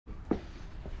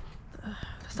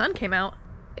sun came out.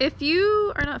 If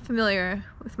you are not familiar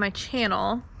with my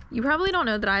channel, you probably don't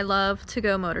know that I love to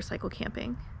go motorcycle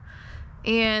camping.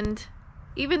 And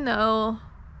even though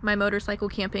my motorcycle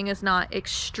camping is not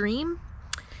extreme,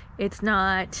 it's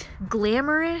not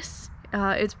glamorous,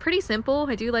 it's pretty simple.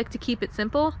 I do like to keep it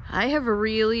simple. I have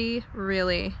really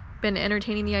been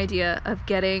entertaining the idea of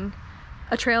getting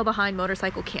a trail behind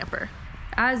motorcycle camper.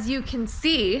 As you can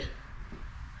see,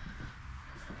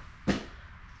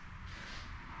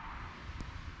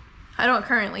 I don't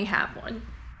currently have one,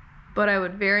 but I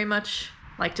would very much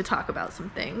like to talk about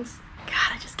some things.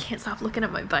 God, I just can't stop looking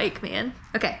at my bike, man.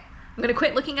 Okay, I'm gonna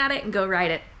quit looking at it and go ride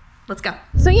it. Let's go.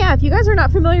 So yeah, if you guys are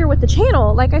not familiar with the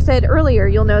channel, like I said earlier,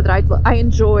 you'll know that I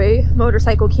enjoy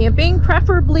motorcycle camping,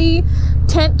 preferably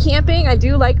tent camping. I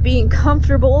do like being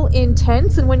comfortable in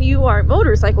tents, and when you are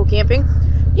motorcycle camping,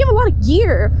 you have a lot of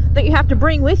gear that you have to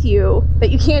bring with you that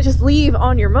you can't just leave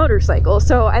on your motorcycle.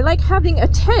 So I like having a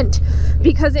tent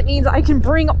because it means I can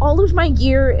bring all of my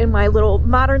gear and my little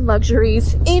modern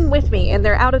luxuries in with me, and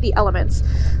they're out of the elements.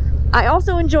 I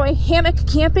also enjoy hammock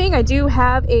camping. I do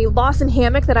have a Lawson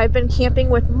hammock that I've been camping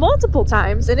with multiple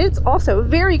times, and it's also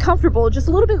very comfortable, just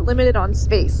a little bit limited on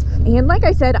space. And like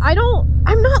I said,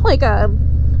 I'm not like a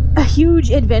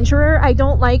huge adventurer. I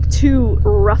don't like to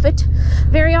rough it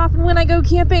very often when I go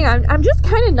camping. I'm just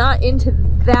kind of not into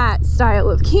that style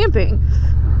of camping,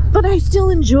 but I still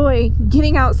enjoy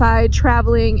getting outside,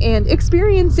 traveling, and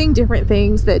experiencing different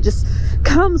things that just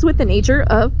comes with the nature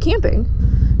of camping.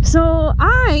 So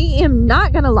I am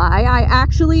not gonna lie, I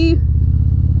actually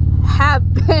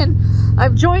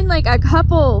I've joined like a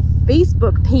couple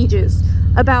Facebook pages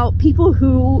about people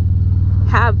who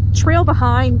have trail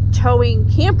behind towing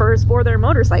campers for their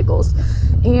motorcycles,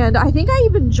 and I think I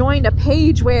even joined a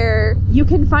page where you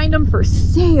can find them for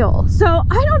sale. So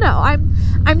I don't know,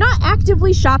 I'm not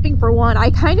actively shopping for one. I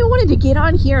kind of wanted to get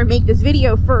on here and make this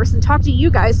video first and talk to you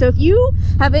guys. So if you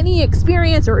have any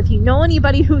experience, or if you know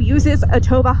anybody who uses a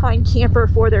tow behind camper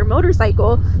for their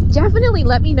motorcycle, definitely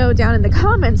let me know down in the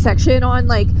comments section on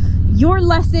like your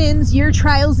lessons, your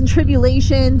trials and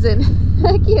tribulations, and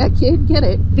heck yeah, kid, get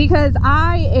it. Because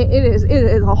it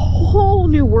is a whole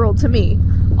new world to me,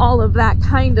 all of that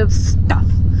kind of stuff.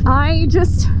 I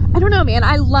don't know, man.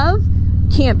 I love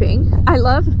camping. I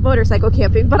love motorcycle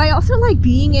camping, but I also like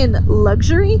being in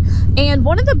luxury. And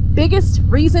one of the biggest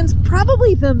reasons,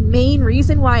 probably the main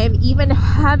reason why I'm even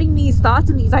having these thoughts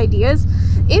and these ideas,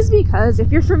 is because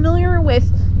if you're familiar with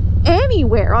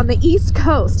anywhere on the East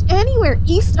Coast, anywhere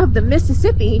east of the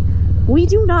Mississippi, we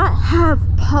do not have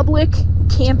public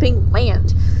camping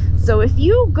land. So if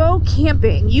you go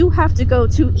camping, you have to go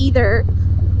to either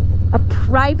a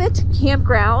private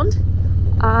campground,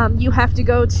 you have to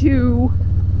go to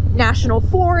national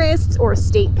forests or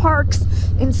state parks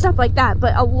and stuff like that.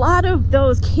 But a lot of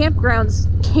those campgrounds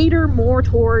cater more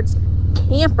towards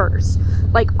campers,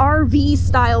 like RV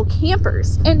style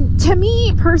campers. And to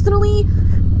me personally,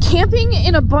 camping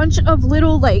in a bunch of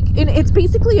little, it's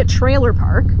basically a trailer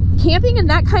park. Camping in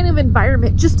that kind of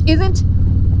environment just isn't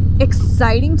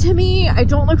exciting to me. I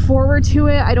don't look forward to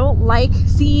it. I don't like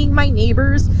seeing my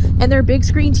neighbors and their big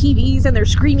screen TVs and their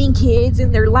screaming kids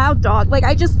and their loud dog.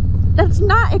 That's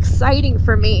not exciting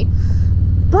for me.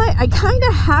 But I kind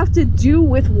of have to do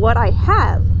with what I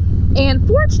have. And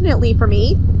fortunately for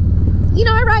me,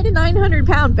 I ride a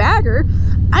 900-pound bagger.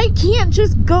 I can't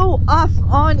just go off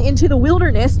on into the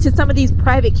wilderness to some of these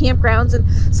private campgrounds, and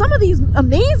some of these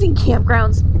amazing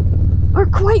campgrounds are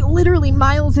quite literally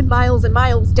miles and miles and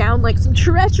miles down like some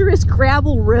treacherous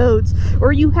gravel roads,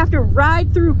 or you have to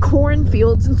ride through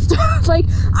cornfields and stuff.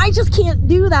 I just can't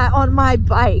do that on my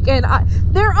bike. And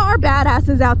there are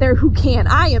badasses out there who can.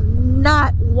 I am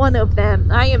not one of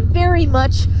them. I am very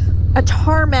much a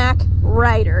tarmac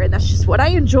rider, and that's just what I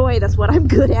enjoy, that's what I'm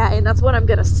good at, and that's what I'm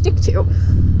gonna stick to.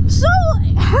 So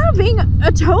having a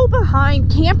tow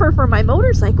behind camper for my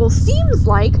motorcycle seems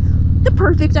like the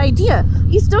perfect idea.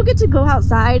 You still get to go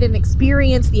outside and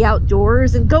experience the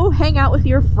outdoors and go hang out with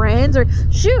your friends, or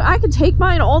shoot, I can take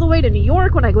mine all the way to New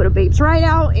York when I go to Babes Ride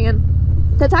Out. And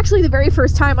that's actually the very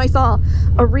first time I saw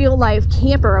a real life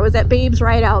camper. I was at Babes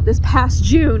Ride Out this past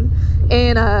June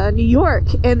in New York,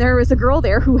 and there was a girl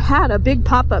there who had a big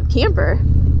pop-up camper,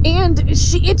 and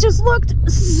it just looked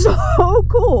so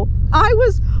cool. I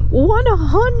was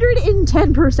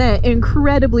 110%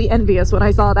 incredibly envious when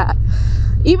I saw that.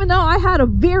 Even though I had a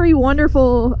very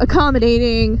wonderful,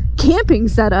 accommodating camping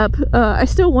setup, I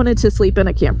still wanted to sleep in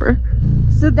a camper.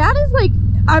 So that is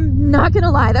I'm not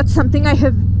gonna lie, that's something I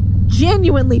have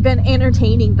genuinely been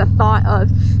entertaining the thought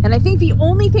of. And I think the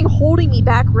only thing holding me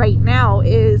back right now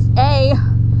is I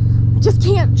just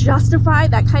can't justify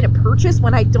that kind of purchase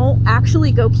when I don't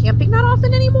actually go camping that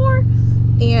often anymore.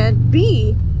 And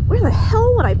B, where the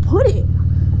hell would I put it?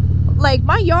 Like,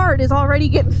 my yard is already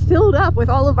getting filled up with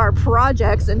all of our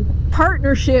projects and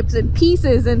partnerships and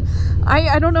pieces, and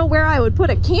I don't know where I would put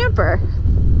a camper.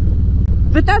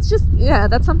 But that's just, yeah,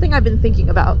 that's something I've been thinking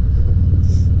about.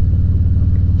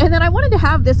 And then I wanted to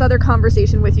have this other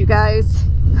conversation with you guys.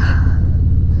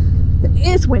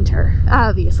 It's winter,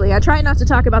 obviously. I try not to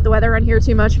talk about the weather on here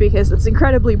too much because it's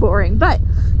incredibly boring, but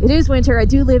it is winter. I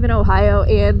do live in Ohio,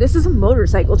 and this is a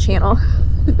motorcycle channel.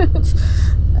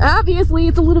 Obviously,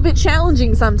 it's a little bit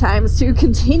challenging sometimes to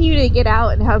continue to get out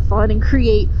and have fun and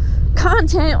create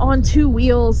content on two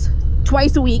wheels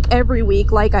twice a week, every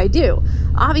week, like I do.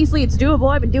 Obviously, it's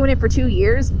doable. I've been doing it for 2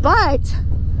 years, but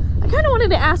I kind of wanted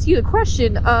to ask you the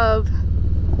question of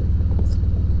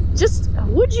just,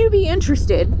 would you be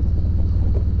interested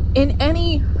in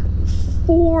any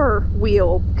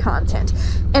four-wheel content?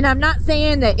 And I'm not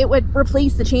saying that it would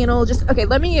replace the channel. Just, okay,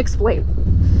 let me explain.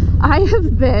 I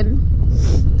have been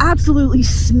absolutely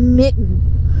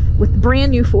smitten with the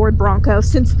brand new Ford Bronco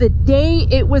since the day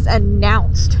it was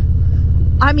announced.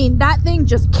 I mean, that thing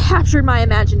just captured my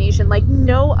imagination like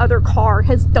no other car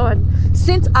has done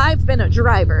since I've been a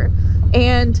driver.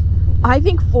 And I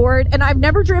think Ford, and I've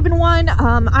never driven one,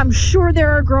 I'm sure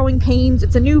there are growing pains.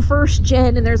 It's a new first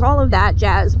gen and there's all of that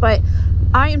jazz, but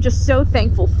I am just so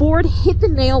thankful. Ford hit the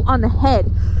nail on the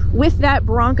head with that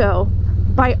Bronco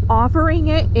by offering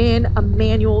it in a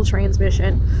manual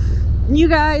transmission. You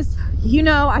guys, you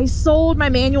know, I sold my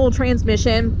manual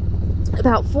transmission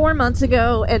about 4 months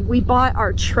ago, and we bought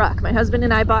our truck. My husband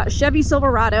and I bought a Chevy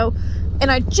Silverado,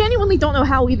 and I genuinely don't know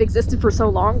how we've existed for so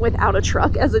long without a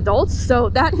truck as adults, so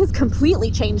that has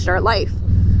completely changed our life.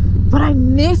 But I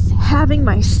miss having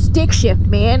my stick shift,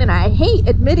 man, and I hate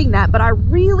admitting that, but I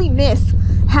really miss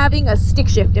having a stick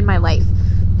shift in my life.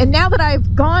 And now that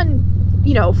I've gone,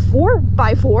 you know,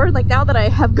 4x4, like now that I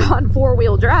have gone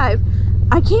four-wheel drive,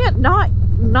 I can't not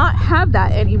have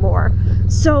that anymore.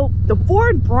 So the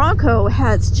Ford Bronco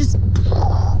has just,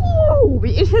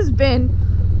 it has been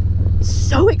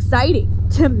so exciting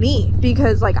to me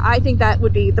because, like, I think that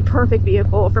would be the perfect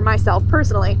vehicle for myself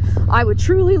personally. I would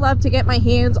truly love to get my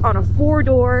hands on a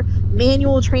 4-door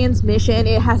manual transmission.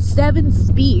 It has 7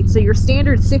 speeds, so your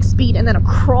standard 6-speed and then a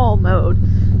crawl mode.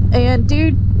 And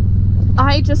dude,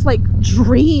 I just like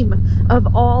dream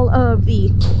of all of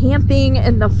the camping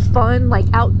and the fun, like,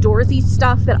 outdoorsy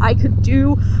stuff that I could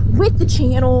do with the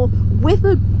channel, with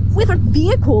a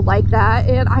vehicle like that.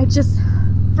 And I just,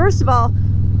 first of all,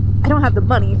 I don't have the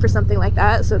money for something like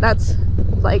that, so that's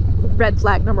like red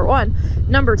flag number 1.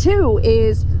 Number 2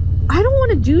 is I don't want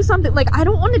to do something like, I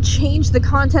don't want to change the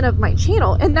content of my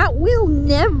channel, and that will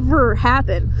never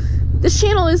happen. This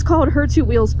channel is called Her Two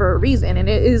Wheels for a reason, and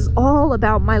it is all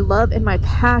about my love and my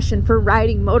passion for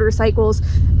riding motorcycles,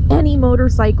 any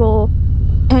motorcycle,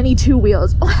 any 2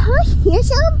 wheels. Oh, hi,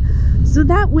 handsome. So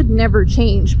that would never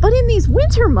change. But in these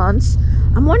winter months,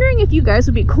 I'm wondering if you guys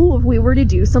would be cool if we were to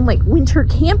do some like winter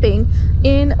camping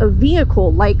in a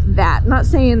vehicle like that. Not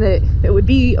saying that it would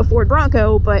be a Ford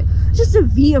Bronco, but just a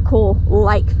vehicle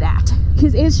like that.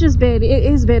 Because it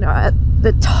has been at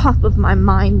the top of my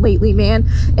mind lately, man.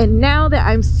 And now that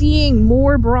I'm seeing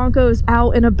more Broncos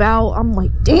out and about, I'm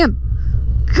like, damn,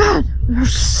 God, they're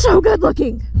so good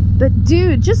looking. But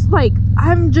dude, just like,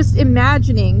 I'm just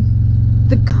imagining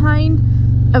the kind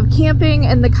of camping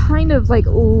and the kind of like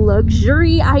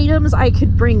luxury items I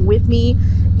could bring with me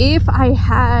if I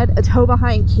had a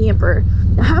tow-behind camper.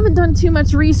 I haven't done too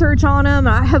much research on them.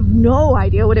 I have no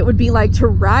idea what it would be like to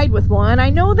ride with one. I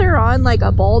know they're on like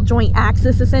a ball joint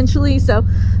axis essentially, so,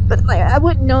 but like, I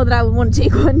wouldn't know that I would want to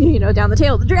take one, you know, down the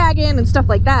tail of the dragon and stuff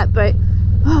like that. But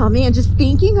oh man, just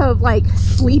thinking of like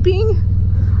sleeping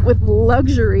with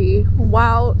luxury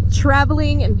while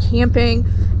traveling and camping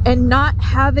and not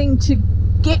having to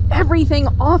get everything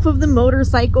off of the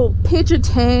motorcycle, pitch a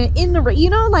tent in the, you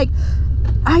know, like,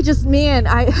 I just, man,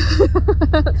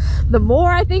 the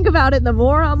more I think about it, the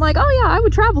more I'm like, oh yeah, I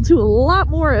would travel to a lot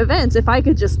more events if I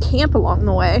could just camp along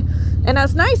the way. And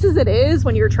as nice as it is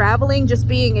when you're traveling, just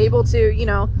being able to, you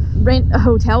know, rent a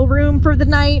hotel room for the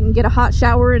night and get a hot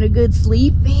shower and a good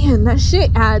sleep, man, that shit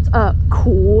adds up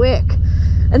quick.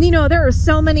 And you know, there are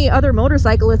so many other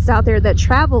motorcyclists out there that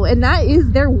travel, and that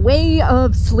is their way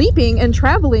of sleeping and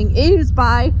traveling, is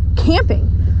by camping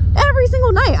every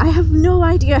single night. I have no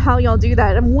idea how y'all do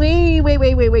that. I'm way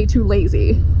too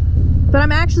lazy. But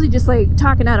I'm actually just like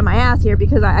talking out of my ass here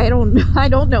because I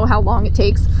don't know how long it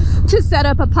takes to set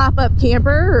up a pop-up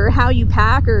camper or how you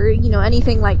pack or, you know,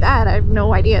 anything like that. I have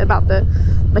no idea about the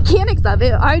mechanics of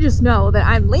it. I just know that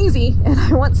I'm lazy and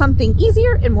I want something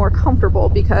easier and more comfortable,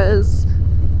 because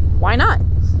why not?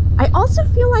 I also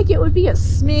feel like it would be a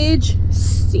smidge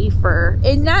safer,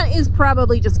 and that is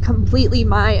probably just completely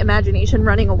my imagination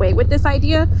running away with this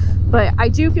idea, but I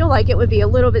do feel like it would be a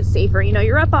little bit safer. You know,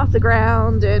 you're up off the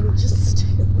ground and just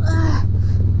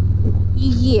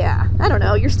yeah, I don't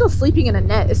know, you're still sleeping in a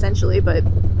net essentially, but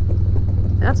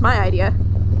that's my idea.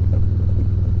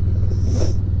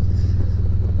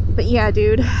 But yeah,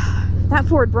 dude, that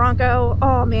Ford Bronco,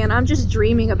 oh man, I'm just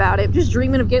dreaming about it. Just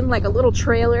dreaming of getting like a little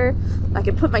trailer I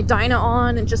could put my Dyna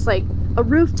on, and just like a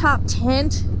rooftop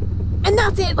tent, and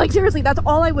that's it. Like seriously, that's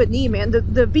all I would need, man.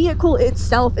 The vehicle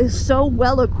itself is so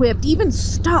well equipped, even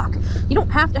stock. You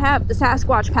don't have to have the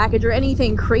Sasquatch package or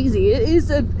anything crazy. It's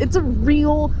a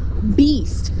real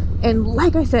beast. And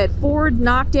like I said, Ford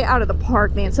knocked it out of the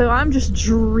park, man. So I'm just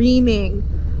dreaming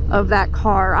of that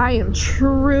car. I am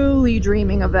truly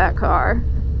dreaming of that car.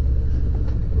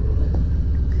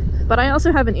 But I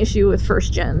also have an issue with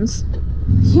first gens.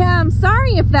 Yeah, I'm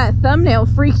sorry if that thumbnail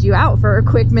freaked you out for a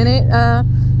quick minute.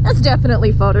 That's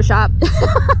definitely Photoshop.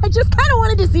 I just kind of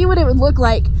wanted to see what it would look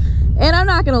like. And I'm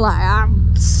not gonna lie,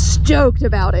 I'm stoked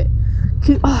about it.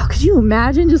 Could you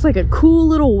imagine just like a cool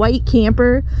little white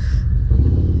camper?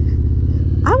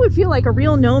 I would feel like a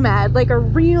real nomad, like a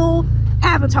real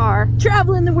avatar,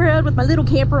 traveling the world with my little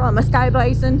camper on my Sky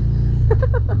Bison.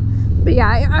 But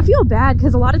yeah, I feel bad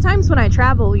because a lot of times when I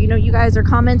travel, you know, you guys are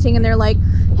commenting and they're like,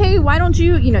 hey, why don't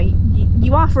you, you know,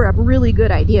 you offer up really good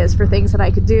ideas for things that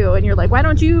I could do, and you're like, why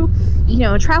don't you, you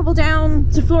know, travel down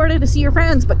to Florida to see your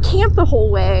friends but camp the whole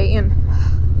way? And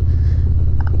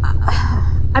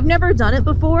I've never done it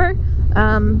before.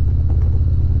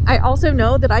 I also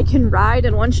know that I can ride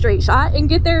in one straight shot and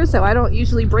get there, so I don't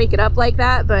usually break it up like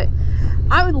that, but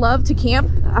I would love to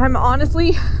camp. I'm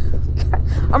honestly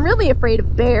I'm really afraid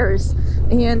of bears,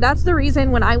 and that's the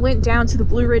reason when I went down to the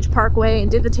Blue Ridge Parkway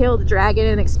and did the Tail of the Dragon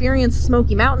and experienced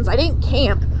Smoky Mountains, I didn't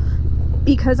camp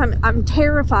because I'm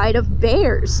terrified of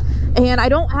bears, and I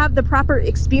don't have the proper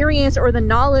experience or the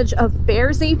knowledge of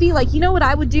bear safety. Like, you know what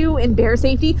I would do in bear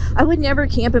safety? I would never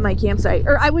camp at my campsite,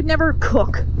 or I would never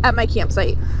cook at my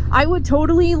campsite. I would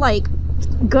totally like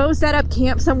go set up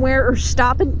camp somewhere or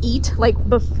stop and eat like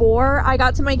before I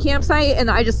got to my campsite,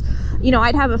 and I just, you know,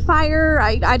 I'd have a fire,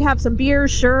 I'd have some beer,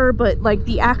 sure, but like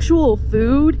the actual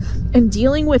food and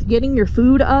dealing with getting your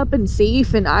food up and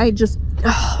safe, and I just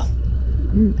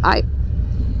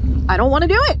I don't want to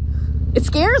do it. It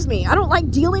scares me. I don't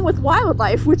like dealing with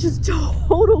wildlife, which is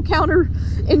total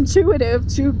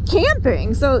counterintuitive to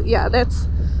camping. So yeah, that's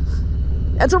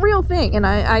a real thing, and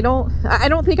I don't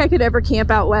think I could ever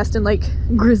camp out west in like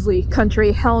grizzly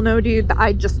country. Hell no, dude.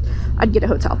 I'd get a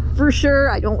hotel for sure.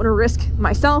 I don't want to risk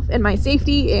myself and my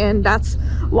safety, and that's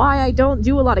why I don't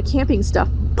do a lot of camping stuff.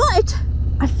 But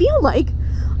I feel like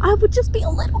I would just be a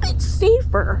little bit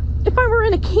safer if I were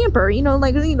in a camper, you know,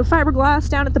 like, you know, fiberglass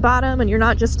down at the bottom, and you're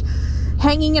not just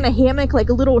hanging in a hammock like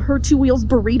a little Her Two Wheels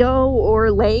burrito,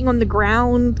 or laying on the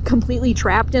ground completely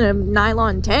trapped in a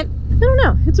nylon tent. I don't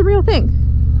know, it's a real thing.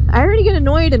 I already get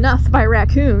annoyed enough by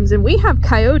raccoons, and we have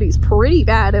coyotes pretty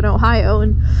bad in Ohio,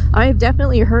 and I've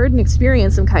definitely heard and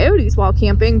experienced some coyotes while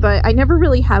camping, but I never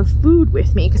really have food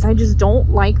with me because I just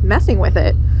don't like messing with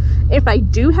it. If I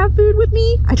do have food with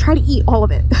me, I try to eat all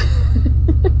of it.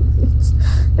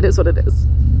 It is what it is.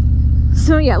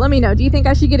 So yeah, let me know. Do you think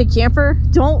I should get a camper?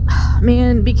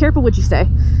 Man, be careful what you say.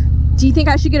 Do you think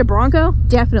I should get a Bronco?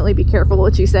 Definitely be careful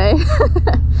what you say.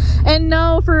 And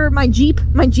no, for my Jeep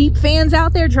fans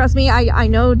out there, trust me, I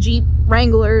know Jeep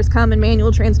Wranglers come in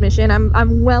manual transmission.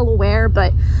 I'm well aware,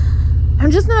 but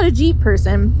I'm just not a Jeep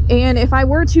person. And if I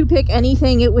were to pick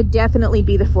anything, it would definitely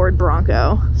be the Ford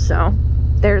Bronco. So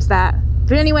there's that.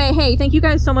 But anyway, hey, thank you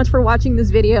guys so much for watching this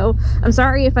video. I'm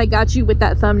sorry if I got you with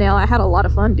that thumbnail. I had a lot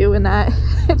of fun doing that.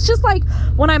 It's just like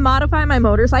when I modify my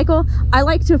motorcycle, I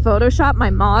like to Photoshop my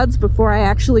mods before I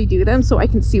actually do them so I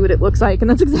can see what it looks like. And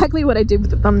that's exactly what I did with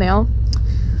the thumbnail.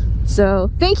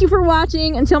 So thank you for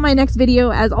watching. Until my next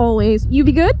video, as always, you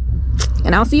be good,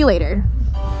 and I'll see you later.